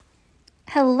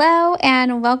Hello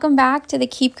and welcome back to the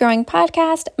Keep Growing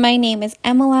podcast. My name is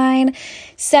Emmeline.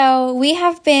 So we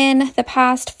have been the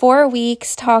past 4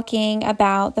 weeks talking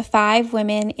about the 5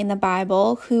 women in the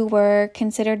Bible who were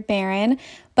considered barren,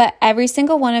 but every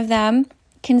single one of them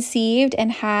conceived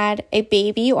and had a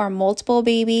baby or multiple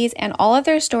babies, and all of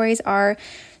their stories are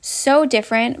so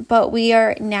different, but we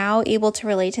are now able to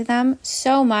relate to them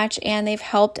so much, and they've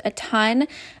helped a ton.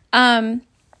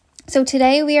 So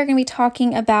today we are going to be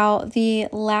talking about the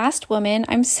last woman.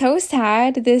 I'm so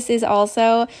sad. This is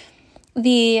also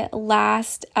the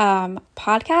last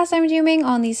podcast I'm doing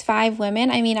on these 5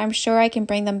 women. I mean, I'm sure I can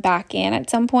bring them back in at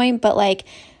some point, but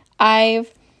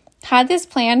I've had this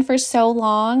plan for so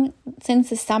long, since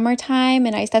the summertime,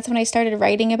 and that's when I started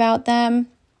writing about them.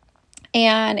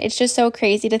 And it's just so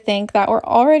crazy to think that we're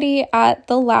already at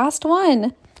the last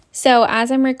one. So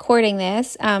as I'm recording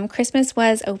this, Christmas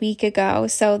was a week ago.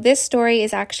 So this story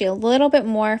is actually a little bit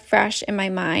more fresh in my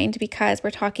mind because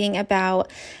we're talking about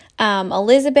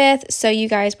Elizabeth. So you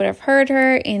guys would have heard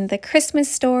her in the Christmas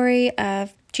story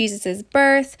of Jesus's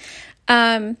birth,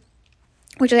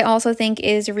 which I also think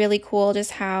is really cool,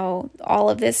 just how all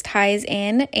of this ties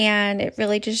in. And it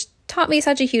really just taught me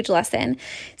such a huge lesson.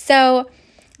 So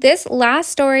this last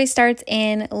story starts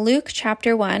in Luke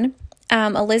chapter 1.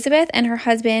 Elizabeth and her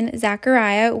husband,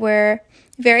 Zachariah, were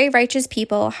very righteous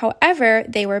people. However,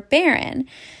 they were barren.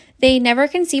 They never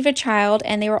conceived a child,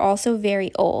 and they were also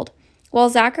very old. While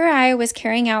Zachariah was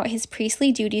carrying out his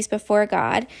priestly duties before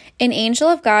God, an angel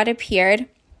of God appeared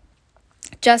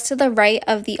just to the right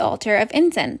of the altar of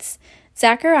incense.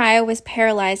 Zachariah was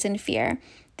paralyzed in fear.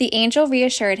 The angel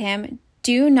reassured him,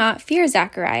 "Do not fear,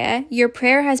 Zachariah. Your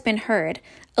prayer has been heard.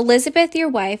 Elizabeth, your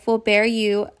wife, will bear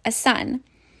you a son.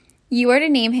 You are to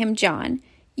name him John.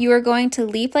 You are going to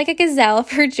leap like a gazelle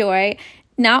for joy.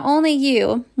 Not only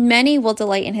you, many will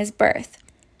delight in his birth.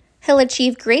 He'll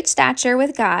achieve great stature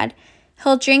with God.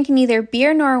 He'll drink neither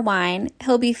beer nor wine.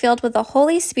 He'll be filled with the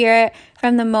Holy Spirit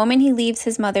from the moment he leaves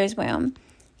his mother's womb.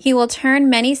 He will turn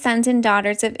many sons and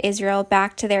daughters of Israel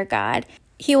back to their God.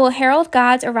 He will herald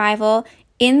God's arrival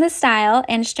in the style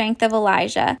and strength of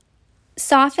Elijah,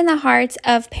 soften the hearts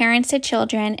of parents to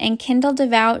children, and kindle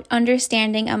devout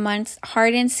understanding amongst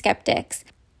hardened skeptics.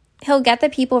 He'll get the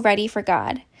people ready for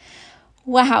God."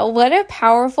 Wow, what a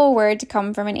powerful word to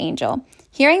come from an angel.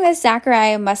 Hearing this,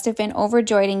 Zachariah must have been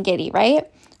overjoyed and giddy, right?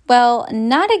 Well,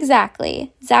 not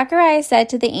exactly. Zachariah said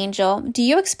to the angel, "Do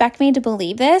you expect me to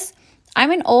believe this?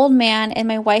 I'm an old man and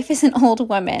my wife is an old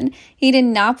woman." He did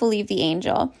not believe the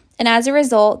angel. And as a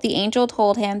result, the angel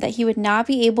told him that he would not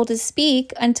be able to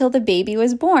speak until the baby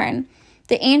was born.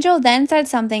 The angel then said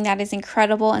something that is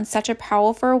incredible and such a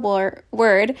powerful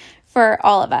word for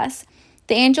all of us.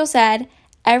 The angel said,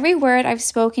 "Every word I've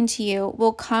spoken to you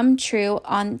will come true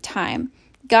on time,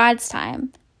 God's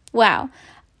time." Wow.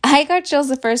 I got chills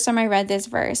the first time I read this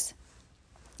verse.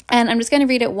 And I'm just going to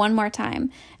read it one more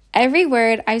time. Every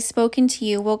word I've spoken to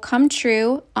you will come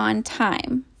true on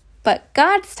time, but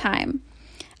God's time.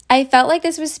 I felt like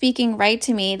this was speaking right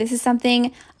to me. This is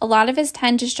something a lot of us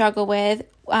tend to struggle with.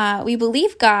 We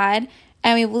believe God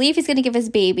and we believe he's going to give us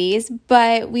babies,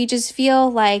 but we just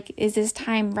feel like, is this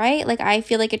time right? I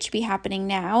feel like it should be happening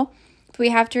now. But we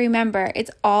have to remember,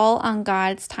 it's all on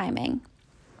God's timing.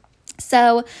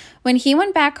 So when he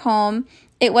went back home,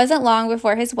 it wasn't long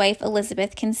before his wife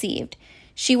Elizabeth conceived.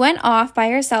 She went off by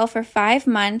herself for 5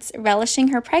 months, relishing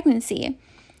her pregnancy.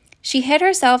 She hid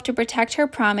herself to protect her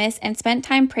promise and spent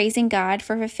time praising God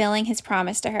for fulfilling his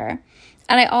promise to her.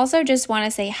 And I also just want to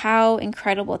say how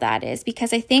incredible that is,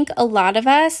 because I think a lot of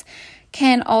us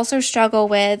can also struggle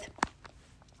with,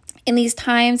 in these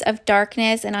times of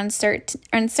darkness and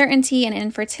uncertainty and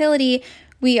infertility,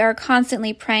 we are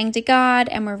constantly praying to God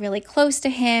and we're really close to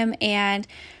him and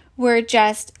we're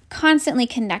just constantly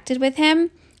connected with him.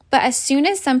 But as soon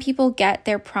as some people get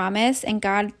their promise and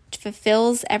God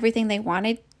fulfills everything they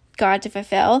wanted God to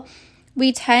fulfill,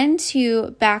 we tend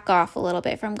to back off a little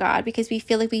bit from God because we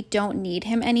feel like we don't need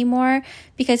him anymore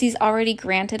because he's already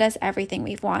granted us everything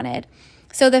we've wanted.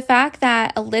 So the fact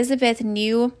that Elizabeth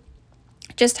knew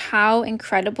just how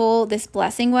incredible this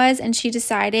blessing was, and she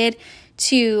decided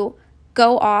to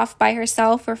go off by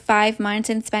herself for 5 months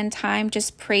and spend time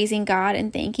just praising God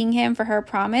and thanking him for her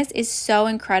promise, is so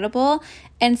incredible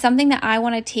and something that I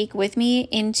want to take with me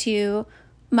into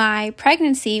my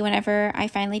pregnancy whenever I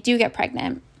finally do get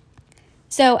pregnant.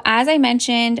 So as I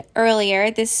mentioned earlier,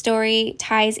 this story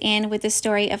ties in with the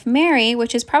story of Mary,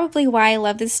 which is probably why I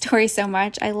love this story so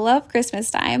much. I love Christmas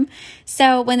time.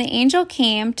 So when the angel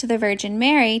came to the Virgin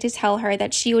Mary to tell her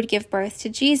that she would give birth to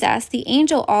Jesus, the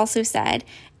angel also said,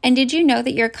 "And did you know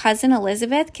that your cousin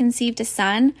Elizabeth conceived a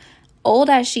son? old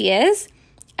as she is,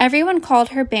 everyone called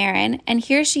her barren, and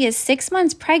here she is 6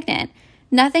 months pregnant.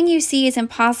 Nothing you see is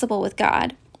impossible with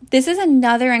God. This is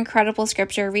another incredible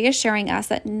scripture reassuring us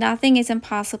that nothing is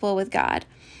impossible with God.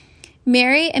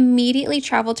 Mary immediately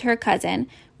traveled to her cousin.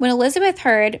 When Elizabeth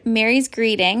heard Mary's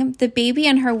greeting, the baby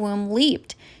in her womb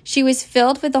leaped. She was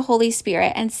filled with the Holy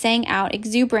Spirit and sang out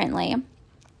exuberantly,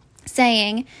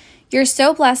 saying, "You're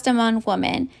so blessed among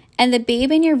women, and the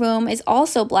babe in your womb is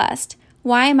also blessed.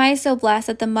 Why am I so blessed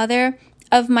that the mother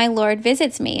of my Lord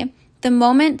visits me? The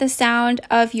moment the sound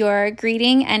of your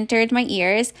greeting entered my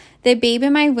ears, the babe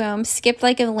in my womb skipped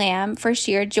like a lamb for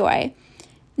sheer joy."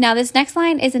 Now, this next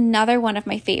line is another one of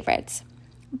my favorites.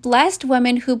 Blessed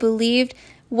women who believed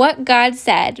what God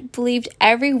said, believed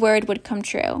every word would come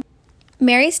true.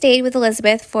 Mary stayed with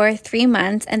Elizabeth for 3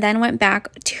 months and then went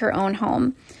back to her own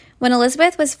home. When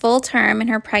Elizabeth was full term in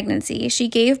her pregnancy, she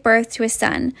gave birth to a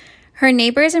son. Her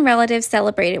neighbors and relatives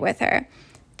celebrated with her.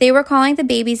 They were calling the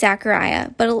baby Zachariah,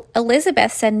 but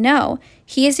Elizabeth said no,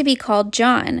 he is to be called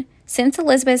John. Since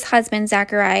Elizabeth's husband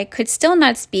Zachariah could still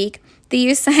not speak, they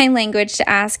used sign language to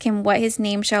ask him what his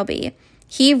name shall be.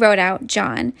 He wrote out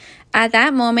John. At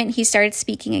that moment, he started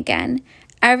speaking again.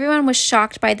 Everyone was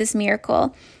shocked by this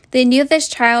miracle. They knew this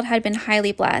child had been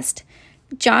highly blessed.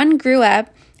 John grew up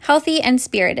healthy and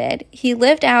spirited. He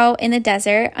lived out in the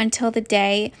desert until the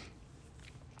day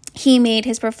he made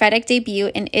his prophetic debut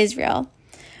in Israel.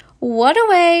 What a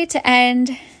way to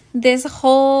end this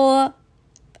whole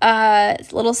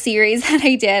little series that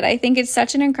I did. I think it's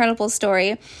such an incredible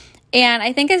story. And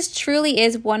I think it truly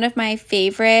is one of my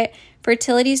favorite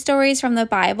fertility stories from the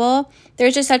Bible.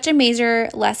 There's just such a major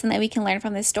lesson that we can learn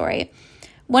from this story.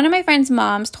 One of my friend's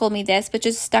moms told me this, but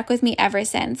just stuck with me ever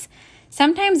since.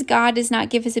 Sometimes God does not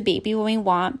give us a baby when we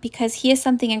want because he has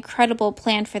something incredible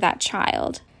planned for that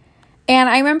child. And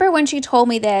I remember when she told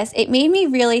me this, it made me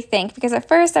really think, because at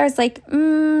first I was like, I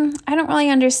don't really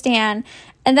understand.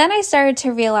 And then I started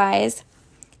to realize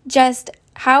just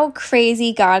how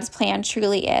crazy God's plan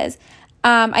truly is.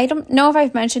 I don't know if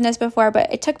I've mentioned this before,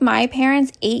 but it took my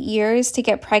parents 8 years to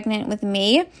get pregnant with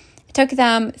me. It took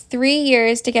them 3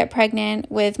 years to get pregnant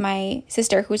with my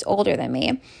sister, who's older than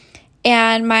me.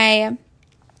 And my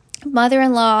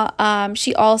mother-in-law,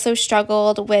 she also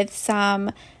struggled with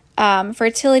some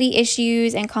fertility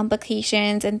issues and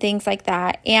complications and things like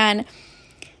that. And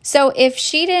so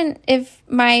if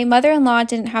my mother-in-law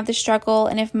didn't have the struggle,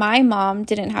 and if my mom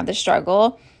didn't have the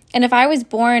struggle, and if I was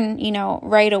born,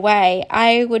 right away,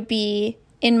 I would be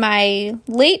in my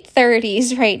late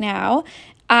 30s right now.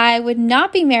 I would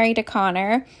not be married to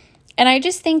Connor. And I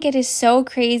just think it is so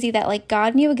crazy that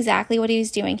God knew exactly what he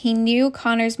was doing. He knew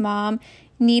Connor's mom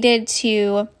needed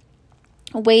to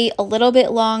wait a little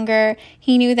bit longer.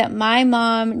 He knew that my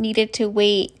mom needed to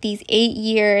wait these 8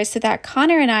 years so that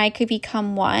Connor and I could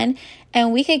become one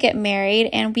and we could get married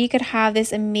and we could have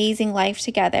this amazing life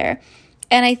together.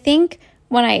 And I think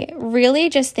when I really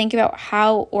just think about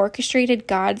how orchestrated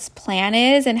God's plan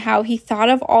is and how he thought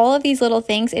of all of these little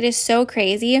things, it is so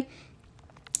crazy.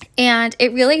 And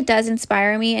it really does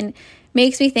inspire me and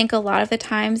makes me think a lot of the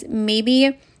times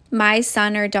maybe my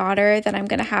son or daughter that I'm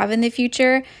going to have in the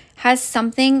future has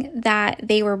something that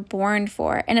they were born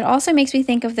for. And it also makes me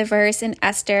think of the verse in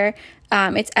Esther.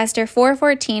 It's Esther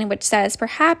 4:14, which says,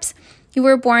 "Perhaps you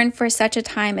were born for such a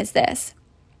time as this."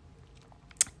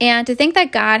 And to think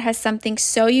that God has something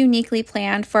so uniquely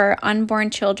planned for unborn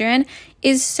children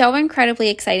is so incredibly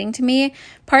exciting to me.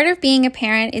 Part of being a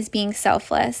parent is being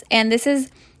selfless. And this is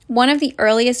one of the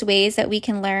earliest ways that we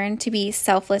can learn to be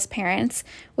selfless parents,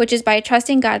 which is by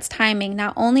trusting God's timing,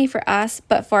 not only for us,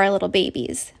 but for our little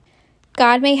babies.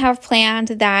 God may have planned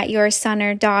that your son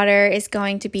or daughter is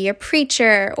going to be a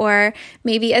preacher or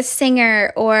maybe a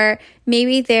singer, or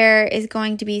maybe there is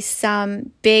going to be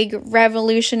some big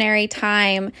revolutionary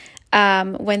time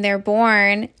when they're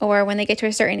born or when they get to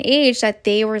a certain age that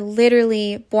they were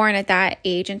literally born at that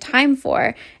age and time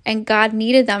for. And God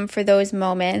needed them for those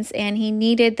moments, and he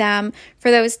needed them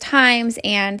for those times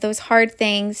and those hard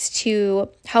things to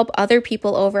help other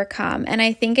people overcome. And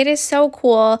I think it is so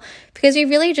cool because we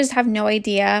really just have no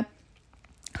idea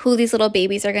who these little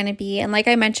babies are going to be. And like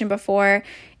I mentioned before,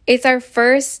 it's our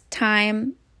first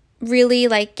time really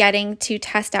getting to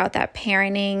test out that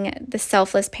parenting, the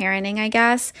selfless parenting, I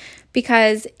guess,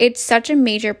 because it's such a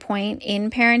major point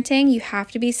in parenting. You have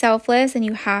to be selfless and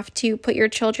you have to put your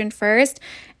children first.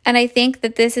 And I think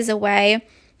that this is a way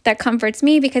that comforts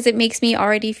me because it makes me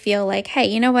already feel like, hey,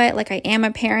 you know what? I am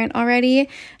a parent already.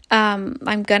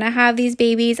 I'm going to have these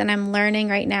babies, and I'm learning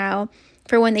right now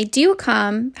for when they do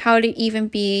come, how to even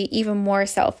be even more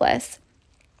selfless.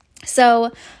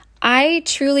 So I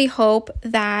truly hope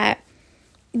that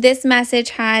this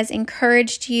message has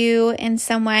encouraged you in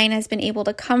some way and has been able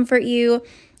to comfort you.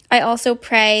 I also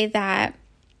pray that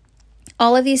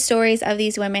all of these stories of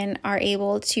these women are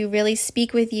able to really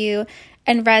speak with you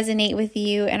and resonate with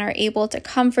you and are able to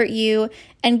comfort you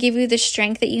and give you the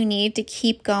strength that you need to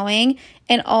keep going,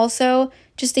 and also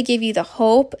just to give you the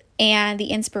hope and the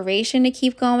inspiration to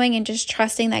keep going and just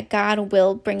trusting that God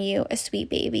will bring you a sweet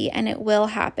baby and it will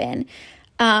happen.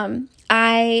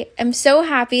 I am so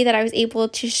happy that I was able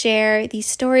to share these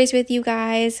stories with you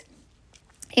guys.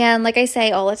 And like I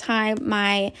say all the time,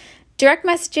 my direct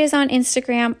messages on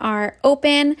Instagram are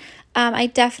open. I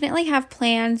definitely have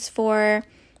plans for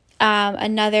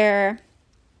another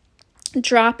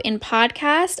drop in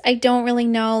podcast. I don't really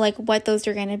know like what those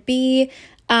are going to be.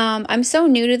 I'm so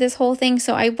new to this whole thing,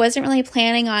 so I wasn't really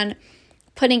planning on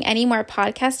putting any more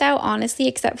podcasts out, honestly,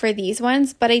 except for these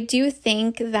ones. But I do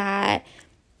think that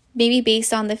maybe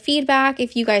based on the feedback,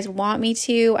 if you guys want me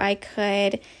to, I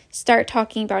could start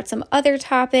talking about some other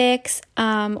topics,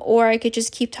 or I could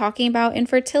just keep talking about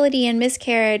infertility and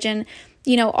miscarriage and,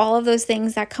 you know, all of those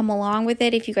things that come along with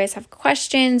it. If you guys have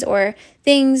questions or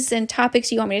things and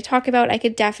topics you want me to talk about, I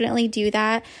could definitely do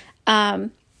that,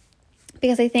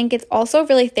 because I think it's also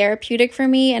really therapeutic for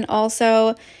me, and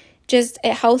also just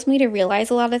it helps me to realize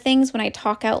a lot of things when I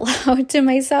talk out loud to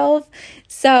myself.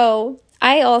 So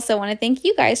I also want to thank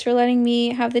you guys for letting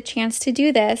me have the chance to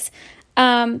do this.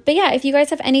 But yeah, if you guys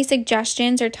have any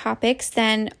suggestions or topics,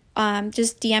 then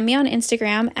just DM me on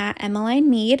Instagram at Emmeline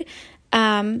Mead.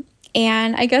 And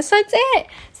I guess that's it.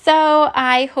 So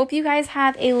I hope you guys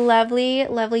have a lovely,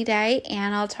 lovely day,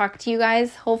 and I'll talk to you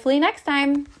guys hopefully next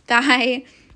time. Bye.